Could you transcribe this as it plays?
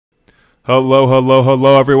Hello, hello,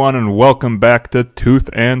 hello everyone, and welcome back to Tooth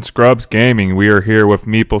and Scrubs Gaming. We are here with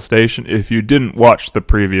Meeple Station. If you didn't watch the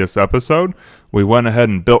previous episode, we went ahead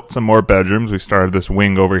and built some more bedrooms. We started this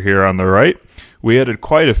wing over here on the right. We added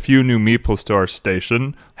quite a few new Meeples to our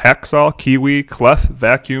station. Hacksaw, Kiwi, Clef,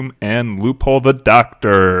 Vacuum, and Loophole the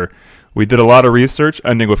Doctor. We did a lot of research,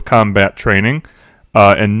 ending with combat training.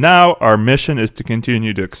 And now our mission is to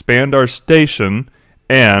continue to expand our station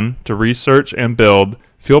and to research and build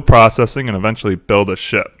fuel processing, and eventually build a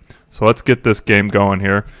ship. So let's get this game going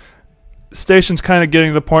here. Station's kind of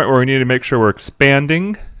getting to the point where we need to make sure we're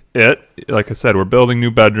expanding it. Like I said, we're building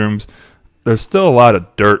new bedrooms. There's still a lot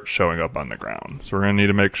of dirt showing up on the ground, so we're going to need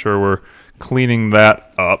to make sure we're cleaning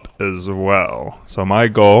that up as well. So my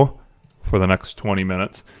goal for the next 20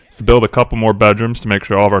 minutes is to build a couple more bedrooms to make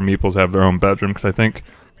sure all of our Meeples have their own bedroom, because I think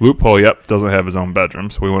Loophole, doesn't have his own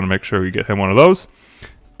bedroom, so we want to make sure we get him one of those.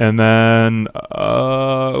 And then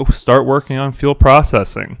start working on fuel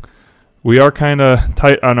processing. We are kind of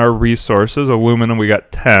tight on our resources. Aluminum, we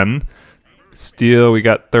got 10. Steel, we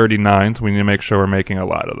got 39, so we need to make sure we're making a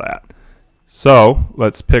lot of that. So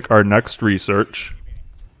let's pick our next research.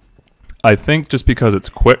 I think just because it's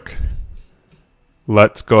quick,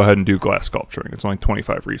 let's go ahead and do glass sculpturing. It's only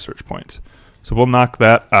 25 research points. So we'll knock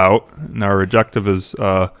that out. And our objective is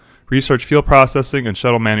research fuel processing and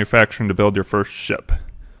shuttle manufacturing to build your first ship.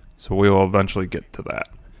 So we will eventually get to that.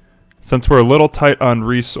 Since we're a little tight on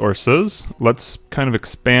resources, let's kind of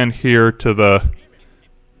expand here to the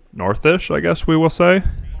northish, I guess we will say.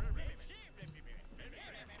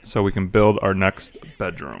 So we can build our next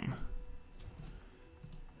bedroom.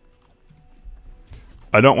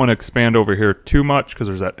 I don't want to expand over here too much because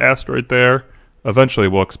there's that asteroid there. Eventually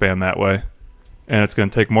we'll expand that way. And it's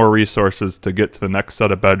going to take more resources to get to the next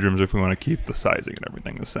set of bedrooms if we want to keep the sizing and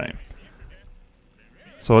everything the same.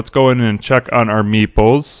 So let's go in and check on our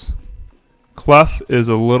Meeples. Clef is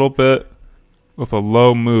a little bit with a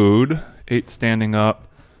low mood. 8 standing up.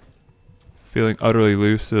 Feeling utterly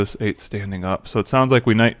useless. 8 standing up. So it sounds like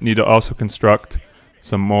we need to also construct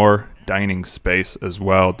some more dining space as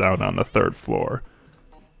well down on the 3rd floor.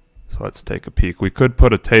 So let's take a peek. We could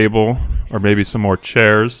put a table or maybe some more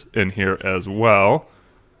chairs in here as well.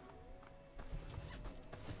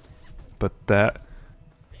 But that,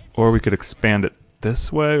 or we could expand it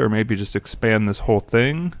this way, or maybe just expand this whole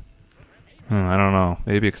thing. I don't know.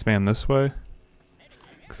 Maybe expand this way.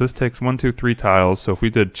 Because this takes 1, 2, 3 tiles. So if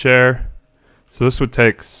we did chair, so this would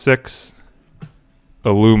take 6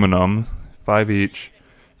 aluminum, 5 each.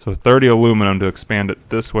 So 30 aluminum to expand it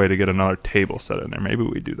this way to get another table set in there. Maybe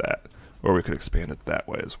we do that. Or we could expand it that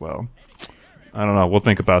way as well. I don't know. We'll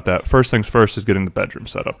think about that. First things first is getting the bedroom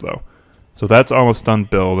set up, though. So that's almost done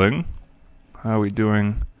building. How are we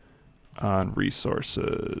doing on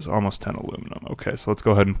resources? Almost 10 aluminum. Okay, so let's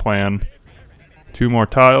go ahead and plan 2 more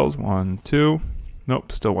tiles. 1, 2.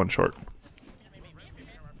 Nope, still 1 short.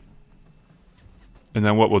 And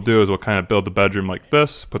then what we'll do is we'll kind of build the bedroom like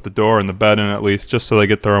this, put the door and the bed in at least, just so they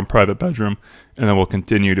get their own private bedroom, and then we'll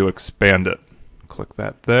continue to expand it. Click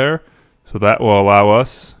that there. So that will allow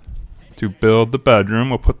us to build the bedroom.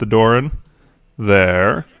 We'll put the door in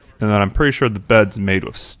there, and then I'm pretty sure the bed's made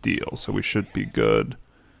with steel, so we should be good.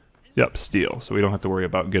 Yep, steel, so we don't have to worry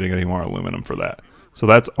about getting any more aluminum for that. So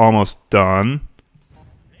that's almost done.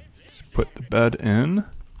 Let's put the bed in.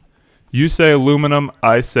 You say aluminum,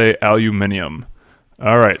 I say aluminium.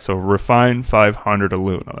 Alright, so refined 500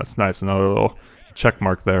 aluminum. That's nice, another little check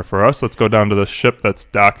mark there for us. Let's go down to the ship that's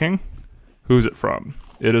docking. Who's it from?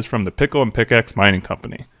 It is from the Pickle and Pickaxe Mining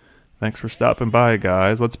Company. Thanks for stopping by,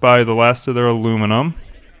 guys. Let's buy the last of their aluminum.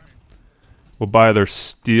 We'll buy their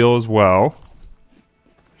steel as well.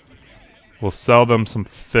 We'll sell them some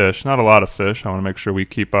fish. Not a lot of fish. I want to make sure we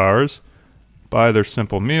keep ours. Buy their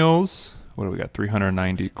simple meals. What do we got?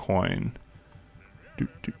 390 coin.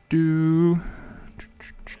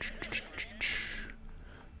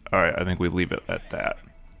 Alright, I think we leave it at that.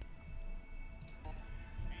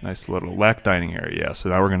 Nice little lack dining area. Yeah, so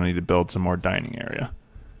now we're going to need to build some more dining area.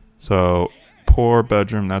 So, poor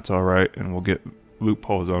bedroom, that's alright. And we'll get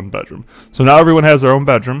Loophole's own bedroom. So now everyone has their own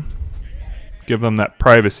bedroom. Give them that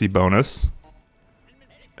privacy bonus.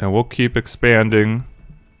 And we'll keep expanding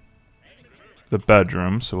the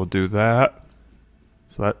bedroom. So we'll do that.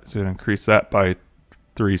 So that's going to increase that by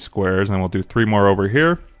 3 squares. And then we'll do 3 more over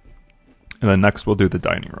here. And then next we'll do the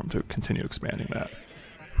dining room to continue expanding that.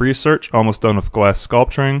 Research, almost done with glass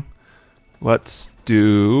sculpturing. Let's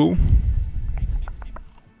do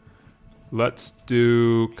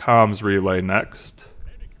comms relay next.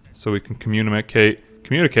 So we can communicate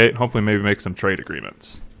and hopefully maybe make some trade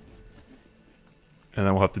agreements. And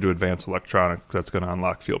then we'll have to do advanced electronics. That's going to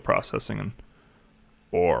unlock field processing and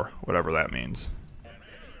or whatever that means.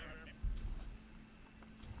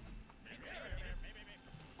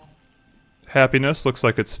 Happiness looks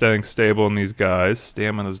like it's staying stable in these guys.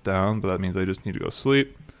 Stamina's down, but that means they just need to go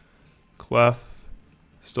sleep. Clef,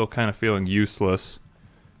 still kind of feeling useless.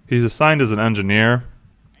 He's assigned as an engineer.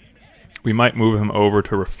 We might move him over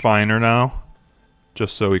to refiner now,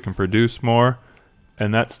 just so we can produce more.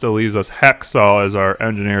 And that still leaves us Hacksaw as our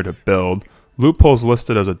engineer to build. Loophole's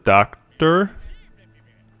listed as a doctor.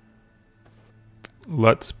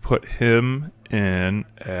 Let's put him in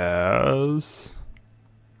as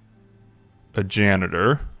a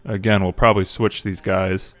janitor. Again, we'll probably switch these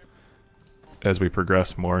guys as we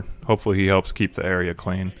progress more. Hopefully he helps keep the area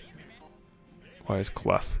clean. Why is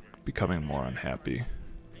Clef becoming more unhappy?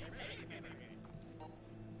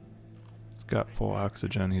 He's got full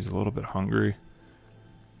oxygen. He's a little bit hungry.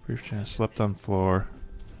 Brief chance, slept on floor.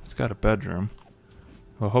 He's got a bedroom.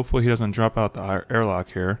 Well, hopefully he doesn't drop out the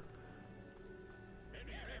airlock here.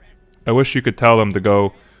 I wish you could tell them to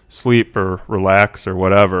go sleep or relax or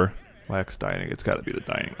whatever. Relax dining. It's got to be the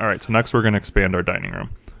dining. All right, so next we're going to expand our dining room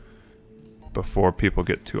before people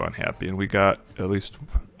get too unhappy. And we got at least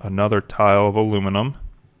another tile of aluminum.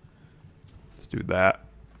 Let's do that.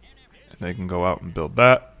 And they can go out and build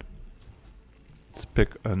that. Let's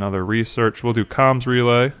pick another research. We'll do comms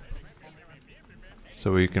relay.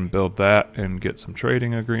 So we can build that and get some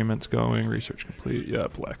trading agreements going. Research complete.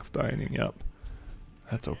 Yep. Lack of dining. Yep.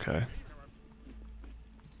 That's okay.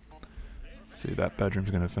 See, that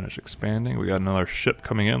bedroom's going to finish expanding. We got another ship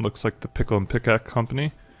coming in. Looks like the Pickle and Pickaxe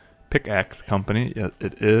Company. Pickaxe Company. Yeah,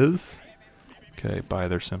 it is. Okay, buy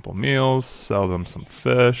their simple meals. Sell them some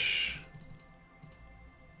fish.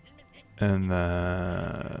 And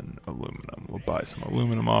then aluminum. We'll buy some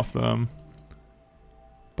aluminum off them.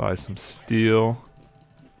 Buy some steel.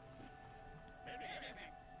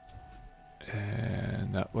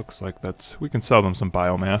 And that looks like that's... We can sell them some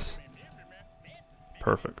biomass.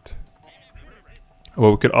 Perfect.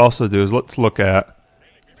 What we could also do is let's look at...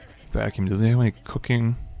 Vacuum. Does he have any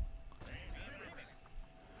cooking?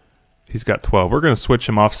 He's got 12. We're going to switch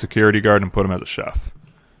him off security guard and put him as a chef.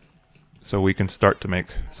 So we can start to make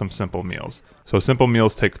some simple meals. So simple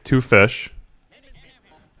meals take 2 fish.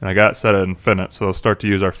 And I got it set at infinite, so they'll start to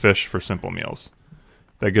use our fish for simple meals.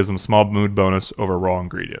 That gives them a small mood bonus over raw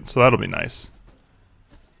ingredients. So that'll be nice.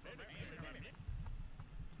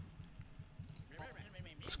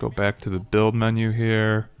 Let's go back to the build menu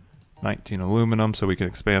here. 19 aluminum, so we can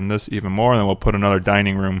expand this even more. And then we'll put another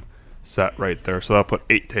dining room set right there. So that'll put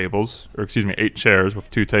 8 tables, or excuse me, 8 chairs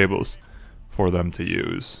with 2 tables for them to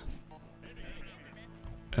use.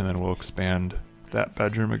 And then we'll expand that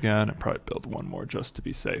bedroom again and probably build one more just to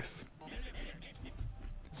be safe.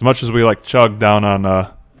 As much as we like chug down on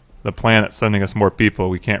the planet sending us more people,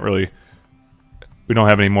 we can't really... We don't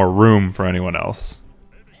have any more room for anyone else.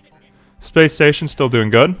 Space station still doing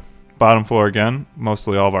good. Bottom floor again.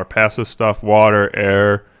 Mostly all of our passive stuff. Water,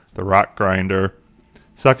 air, the rock grinder.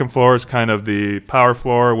 Second floor is kind of the power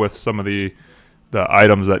floor with some of the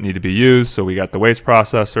items that need to be used. So we got the waste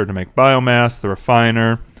processor to make biomass, the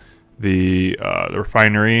refiner, the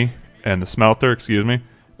refinery, and the smelter, excuse me.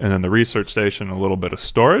 And then the research station, a little bit of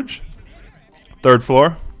storage. Third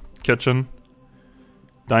floor, kitchen,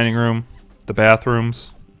 dining room, the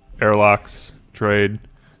bathrooms, airlocks, trade.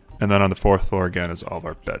 And then on the 4th floor again is all of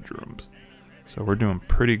our bedrooms. So we're doing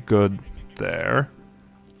pretty good there.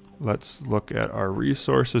 Let's look at our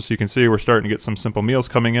resources. You can see we're starting to get some simple meals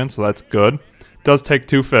coming in, so that's good. It does take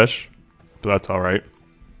 2 fish, but that's all right.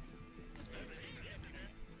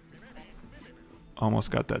 Almost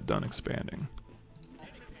got that done expanding.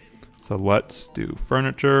 So let's do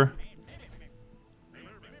furniture.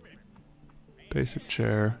 Basic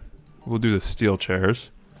chair. We'll do the steel chairs.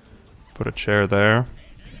 Put a chair there.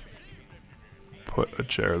 Put a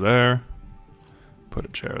chair there. Put a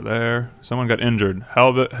chair there. Someone got injured.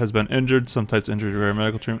 Halibut has been injured. Some types of injury require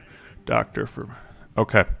medical treatment. Doctor for...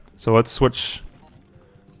 Okay, so let's switch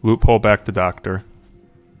loophole back to doctor.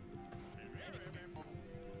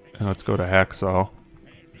 And let's go to hacksaw.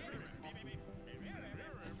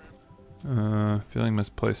 Feeling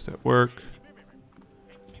misplaced at work.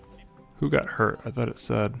 Who got hurt? I thought it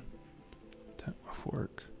said temp off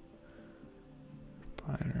work.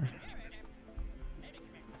 Finer.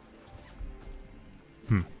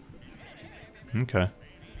 Okay.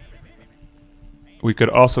 We could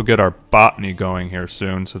also get our botany going here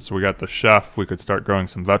soon. Since we got the chef, we could start growing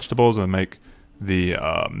some vegetables and make the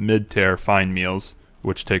mid-tier fine meals,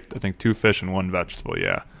 which take, I think, 2 fish and 1 vegetable,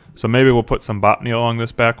 yeah. So maybe we'll put some botany along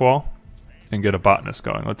this back wall. and get a botanist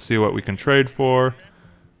going. Let's see what we can trade for.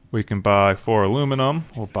 We can buy 4 aluminum.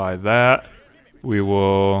 We'll buy that. We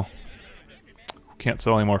will... Can't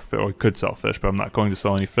sell any more fish. We could sell fish, but I'm not going to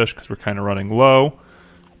sell any fish because we're kind of running low.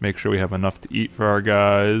 Make sure we have enough to eat for our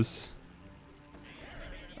guys.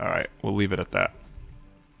 Alright, we'll leave it at that.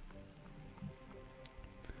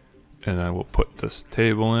 And then we'll put this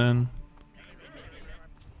table in.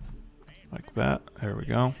 Like that. There we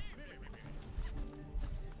go.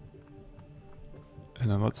 And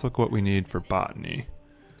then let's look what we need for botany.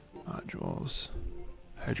 Modules.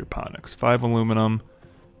 Hydroponics. 5 aluminum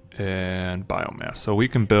and biomass. So we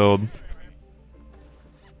can build...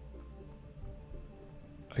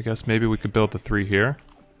 I guess maybe we could build the 3 here.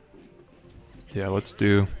 Yeah, let's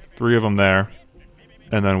do 3 of them there.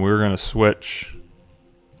 And then we're going to switch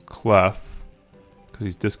Clef, because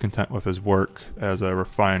he's discontent with his work as a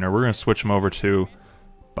refiner. We're going to switch him over to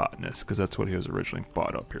botanist, because that's what he was originally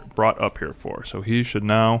brought up here for. So he should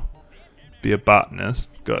now be a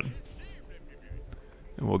botanist. Good.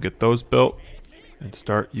 And we'll get those built and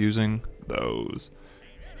start using those.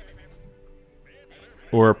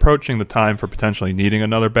 We're approaching the time for potentially needing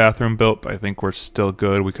another bathroom built, but I think we're still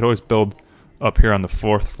good. We could always build up here on the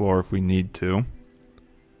 4th floor if we need to.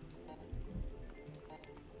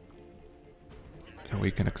 And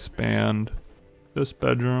we can expand this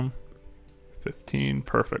bedroom. 15,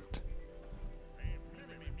 perfect.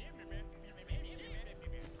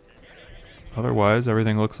 Otherwise,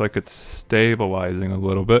 everything looks like it's stabilizing a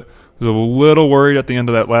little bit. I was a little worried at the end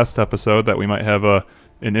of that last episode that we might have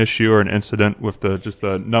an issue or an incident with just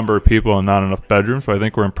the number of people and not enough bedrooms, but I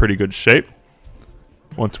think we're in pretty good shape.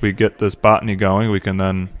 Once we get this botany going, we can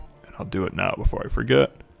then, and I'll do it now before I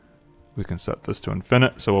forget, we can set this to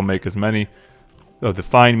infinite, so we'll make as many of the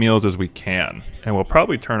fine meals as we can. And we'll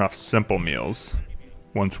probably turn off simple meals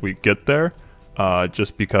once we get there,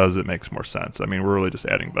 just because it makes more sense. I mean, we're really just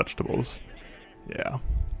adding vegetables. Yeah.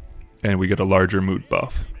 And we get a larger mood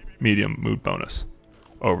buff, medium mood bonus,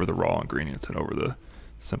 over the raw ingredients and over the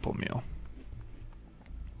simple meal.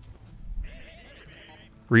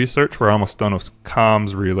 Research, we're almost done with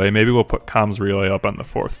comms relay. Maybe we'll put comms relay up on the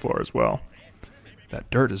 4th floor as well. That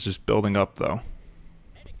dirt is just building up though.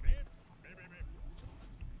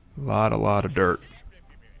 A lot of dirt.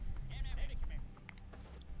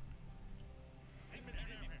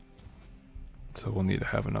 So we'll need to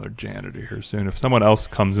have another janitor here soon. If someone else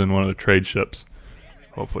comes in one of the trade ships,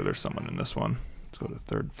 hopefully there's someone in this one. Let's go to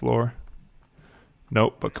the 3rd floor.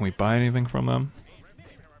 Nope, but can we buy anything from them?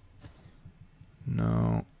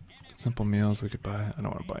 No. Simple meals we could buy. I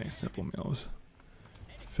don't want to buy any simple meals.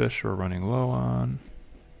 Fish we're running low on.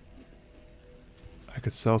 I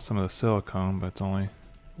could sell some of the silicone, but it's only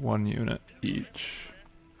 1 unit each.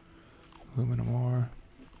 Aluminum ore.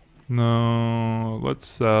 No, let's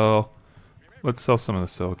sell some of the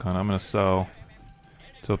silicone. I'm gonna sell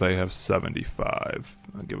till they have 75.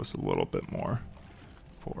 That'll give us a little bit more.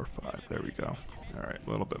 4 or 5. There we go. All right, a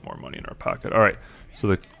little bit more money in our pocket. All right, so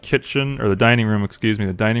the kitchen, or the dining room, excuse me,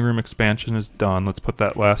 the dining room expansion is done. Let's put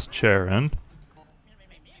that last chair in.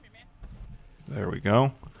 There we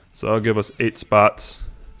go. So that'll give us 8 spots.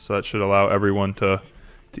 So that should allow everyone to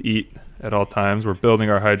eat at all times. We're building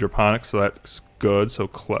our hydroponics, so that's good. So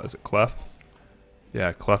is it Clef?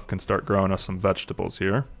 Yeah, Clef can start growing us some vegetables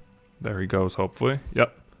here. There he goes, hopefully.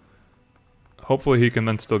 Yep. Hopefully he can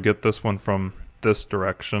then still get this one from this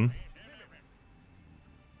direction.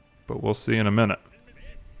 But we'll see in a minute.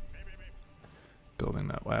 Building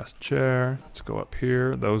that last chair. Let's go up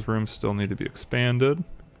here. Those rooms still need to be expanded.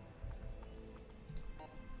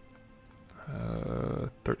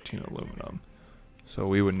 13 aluminum. So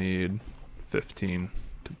we would need 15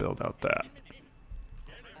 to build out that.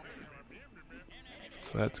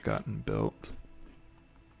 So that's gotten built.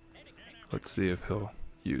 Let's see if he'll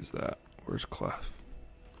use that. Where's Clef?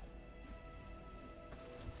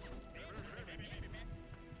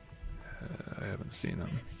 I haven't seen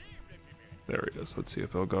him. There he is. Let's see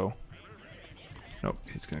if he'll go. Nope,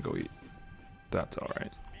 he's gonna go eat. That's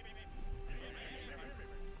alright.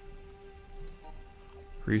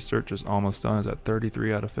 Research is almost done. Is that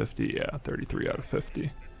 33 out of 50? Yeah, 33 out of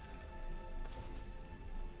 50.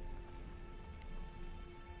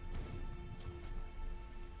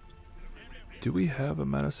 Do we have a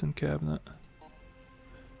medicine cabinet?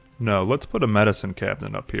 No, let's put a medicine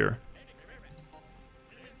cabinet up here.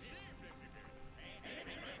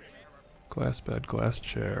 Glass bed, glass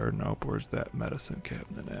chair. Nope, where's that medicine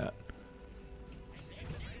cabinet at?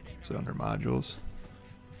 Is it under modules?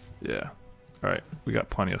 Yeah. Alright, we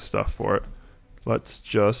got plenty of stuff for it. Let's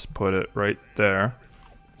just put it right there.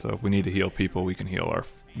 So if we need to heal people, we can heal our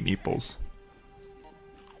Meeples.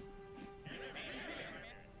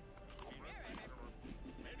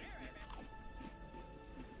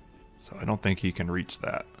 So I don't think he can reach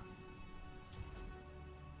that.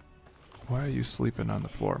 Why are you sleeping on the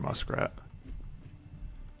floor, muskrat?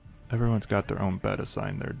 Everyone's got their own bed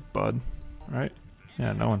assigned there, bud. Right?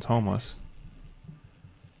 Yeah, no one's homeless.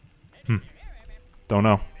 Don't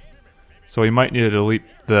know. So he might need to delete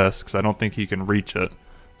this, because I don't think he can reach it.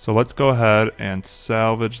 So let's go ahead and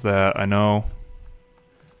salvage that. I know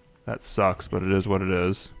that sucks, but it is what it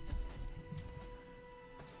is.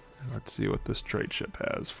 And let's see what this trade ship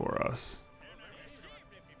has for us.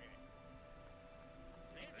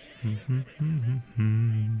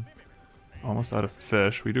 Almost out of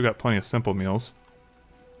fish. We do got plenty of simple meals.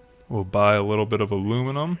 We'll buy a little bit of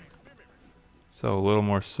aluminum. So a little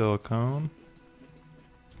more silicone.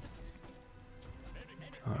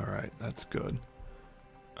 Alright, that's good.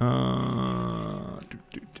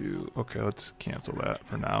 Okay, let's cancel that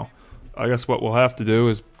for now. I guess what we'll have to do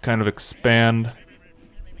is kind of expand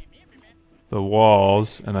the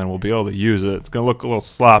walls, and then we'll be able to use it. It's going to look a little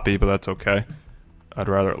sloppy, but that's okay. I'd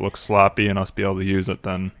rather it look sloppy and us be able to use it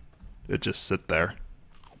than it just sit there.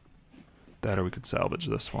 That, or we could salvage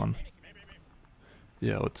this one.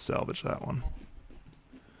 Yeah, let's salvage that one.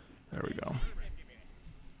 There we go.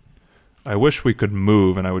 I wish we could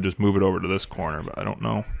move, and I would just move it over to this corner, but I don't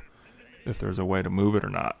know if there's a way to move it or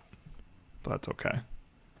not. But that's okay.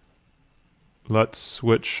 Let's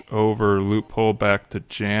switch over loophole back to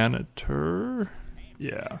janitor.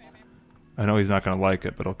 Yeah. I know he's not going to like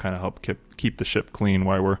it, but it'll kind of help keep the ship clean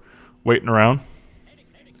while we're waiting around.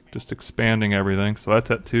 Just expanding everything. So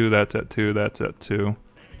that's at 2, that's at 2, that's at 2.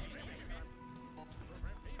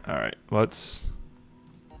 Alright, let's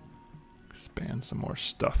expand some more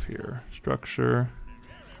stuff here. Structure.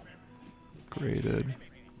 Graded.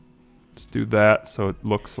 Let's do that so it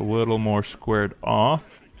looks a little more squared off.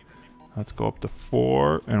 Let's go up to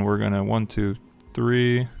 4, and we're going to 1, 2,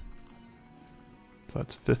 3. So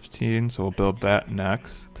that's 15, so we'll build that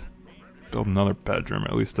next. Build another bedroom,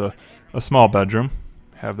 at least a small bedroom.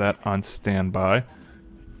 Have that on standby.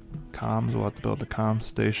 Comms, we'll have to build the comm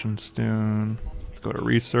station soon. Let's go to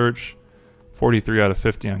research. 43 out of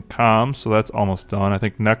 50 on comms, so that's almost done. I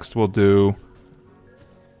think next we'll do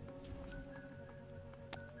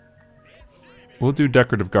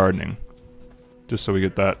decorative gardening, just so we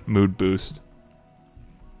get that mood boost.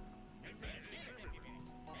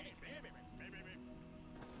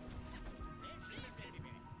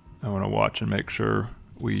 I want to watch and make sure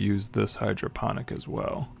we use this hydroponic as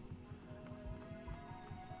well.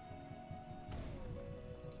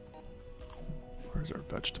 Where's our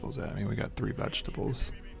vegetables at? I mean, we got 3 vegetables,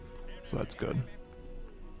 so that's good.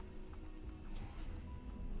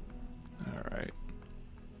 Alright.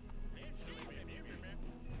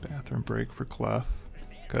 Bathroom break for Clef.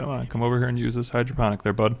 Come on, come over here and use this hydroponic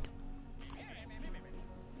there, bud.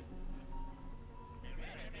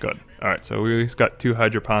 Good. Alright, so we just got 2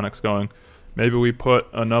 hydroponics going. Maybe we put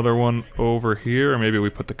another one over here, or maybe we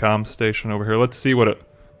put the comm station over here. Let's see what it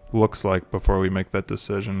looks like before we make that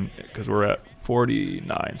decision, because we're at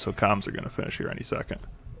 49, so comms are going to finish here any second.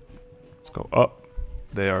 Let's go up.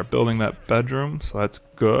 They are building that bedroom, so that's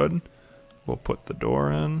good. We'll put the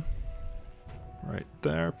door in right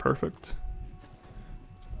there. Perfect.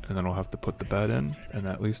 And then we'll have to put the bed in, and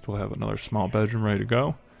at least we'll have another small bedroom ready to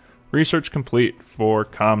go. Research complete for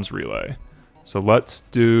comms relay. So let's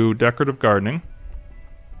do decorative gardening,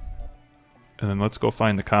 and then let's go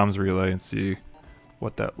find the comms relay and see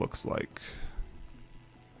what that looks like.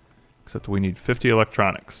 Except we need 50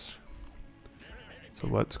 electronics. So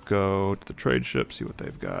let's go to the trade ship, see what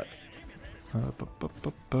they've got.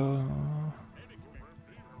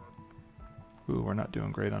 Ooh, we're not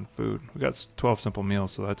doing great on food. We got 12 simple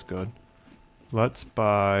meals, so that's good. Let's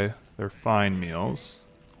buy their fine meals,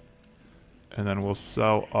 and then we'll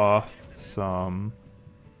sell off some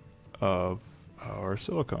of our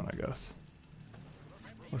silicone, I guess.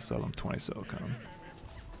 Let's sell them 20 silicone.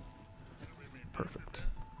 Perfect.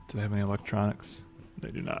 Do they have any electronics?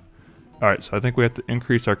 They do not. Alright, so I think we have to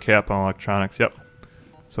increase our cap on electronics. Yep.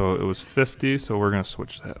 So it was 50, so we're going to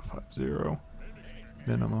switch that 50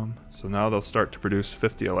 minimum. So now they'll start to produce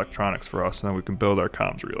 50 electronics for us, and then we can build our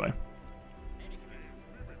comms relay.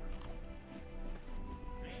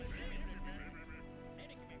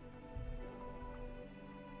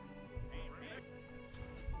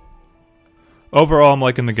 Overall, I'm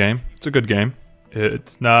liking the game. It's a good game.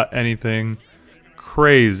 It's not anything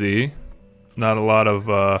crazy. Not a lot of,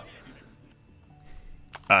 I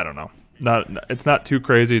don't know. It's not too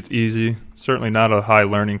crazy. It's easy. Certainly not a high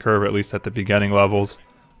learning curve, at least at the beginning levels.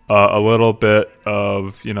 A little bit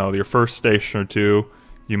of, you know, your first station or two,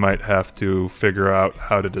 you might have to figure out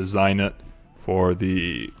how to design it for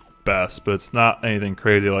the best. But it's not anything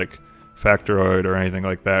crazy like Factoroid or anything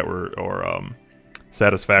like that, or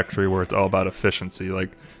Satisfactory, where it's all about efficiency.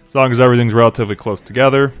 Like, as long as everything's relatively close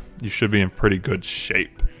together, you should be in pretty good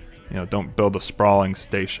shape. You know, don't build a sprawling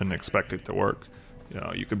station and expect it to work. You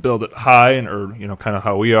know, you could build it high, or you know, kind of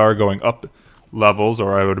how we are, going up levels,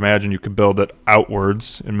 or I would imagine you could build it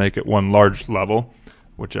outwards and make it one large level,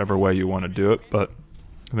 whichever way you want to do it. But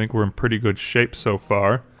I think we're in pretty good shape so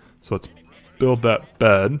far. So let's build that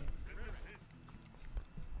bed.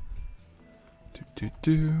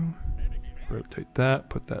 Rotate that,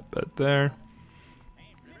 put that bed there.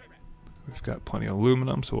 We've got plenty of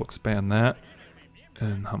aluminum, so we'll expand that.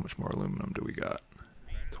 And how much more aluminum do we got?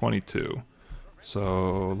 22.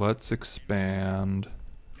 So let's expand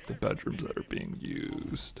the bedrooms that are being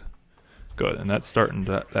used. Good, and that's starting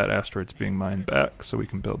to, that asteroid's being mined back, so we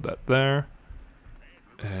can build that there.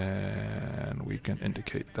 And we can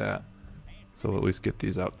indicate that. So we'll at least get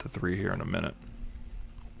these out to 3 here in a minute.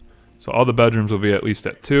 So all the bedrooms will be at least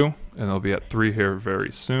at 2, and they'll be at 3 here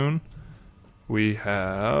very soon. We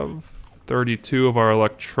have 32 of our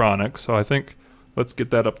electronics, so I think let's get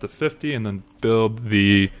that up to 50 and then build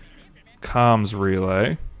the comms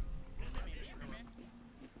relay.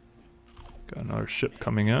 Got another ship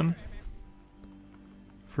coming in.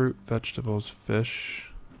 Fruit, vegetables, fish.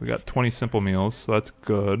 We got 20 simple meals, so that's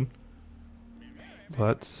good.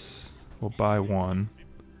 We'll buy 1.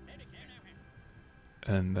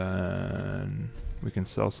 And then we can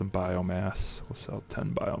sell some biomass. We'll sell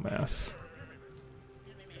 10 biomass.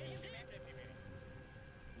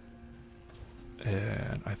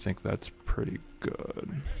 And I think that's pretty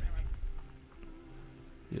good.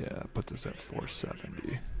 Yeah, put this at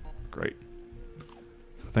 470. Great.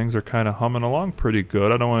 So things are kind of humming along pretty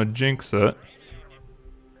good. I don't want to jinx it.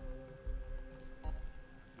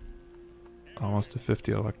 Almost to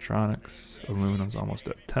 50 electronics. Aluminum's almost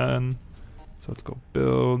at 10. So let's go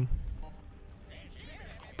build.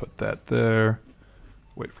 Put that there.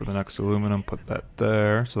 Wait for the next aluminum. Put that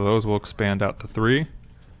there. So those will expand out to 3.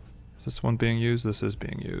 Is this one being used? This is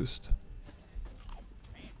being used.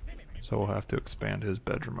 So we'll have to expand his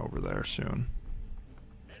bedroom over there soon.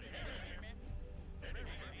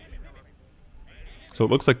 So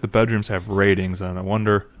it looks like the bedrooms have ratings, and I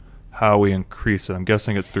wonder how we increase it. I'm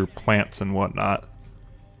guessing it's through plants and whatnot.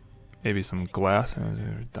 Maybe some glass.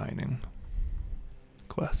 Dining.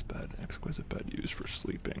 Glass bed. Exquisite bed used for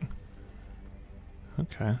sleeping.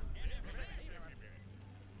 Okay.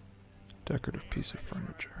 Decorative piece of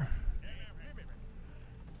furniture.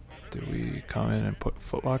 Do we come in and put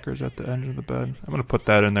footlockers at the end of the bed? I'm going to put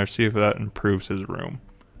that in there, see if that improves his room.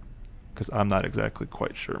 Because I'm not exactly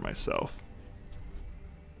quite sure myself.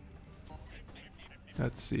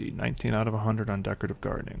 Let's see, 19 out of 100 on decorative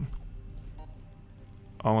gardening.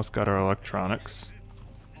 Almost got our electronics.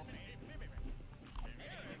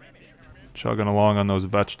 Chugging along on those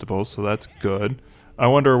vegetables, so that's good. I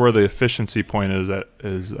wonder where the efficiency point is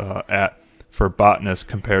at for botanists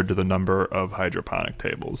compared to the number of hydroponic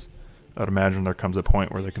tables. I'd imagine there comes a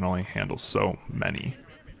point where they can only handle so many.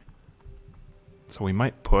 So we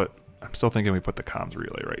might put, I'm still thinking we put the comms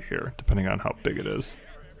relay right here, depending on how big it is.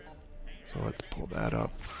 So let's pull that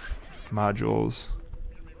up. Modules.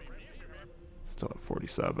 Still at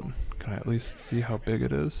 47. Can I at least see how big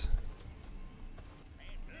it is?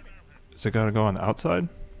 Is it gotta go on the outside?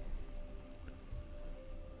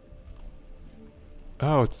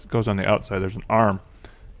 Oh, it goes on the outside. There's an arm.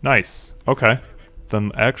 Nice. Okay.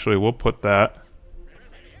 Then actually we'll put that.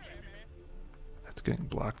 It's getting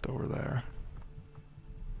blocked over there.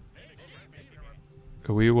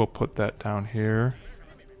 We will put that down here.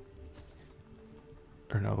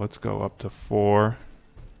 Or no, let's go up to 4.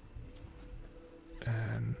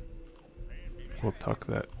 And we'll tuck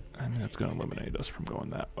that. I mean, it's going to eliminate us from going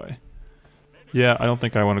that way. Yeah, I don't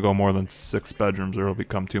think I want to go more than 6 bedrooms or it'll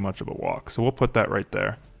become too much of a walk. So we'll put that right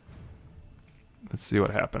there. Let's see what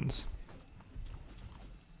happens.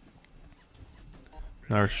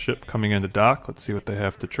 Our ship coming into dock. Let's see what they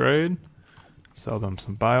have to trade. Sell them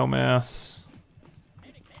some biomass.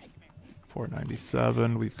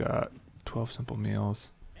 497. We've got 12 simple meals.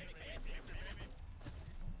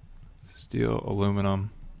 Steel,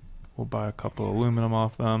 aluminum. We'll buy a couple of aluminum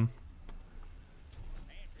off them.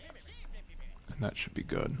 And that should be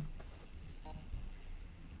good.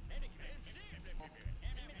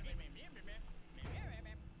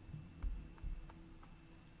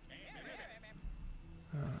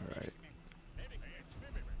 Alright.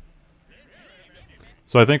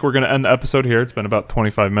 So I think we're going to end the episode here. It's been about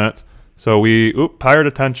 25 minutes. So pirate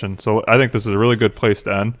attention. So I think this is a really good place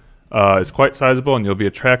to end. It's quite sizable and you'll be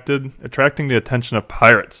attracting the attention of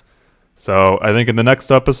pirates. So I think in the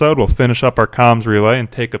next episode, we'll finish up our comms relay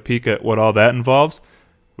and take a peek at what all that involves.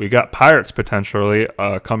 We got pirates potentially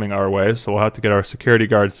coming our way, so we'll have to get our security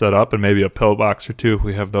guard set up and maybe a pillbox or two if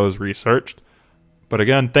we have those researched. But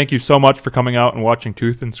again, thank you so much for coming out and watching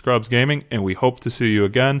Tooth and Scrubs Gaming, and we hope to see you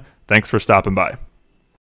again. Thanks for stopping by.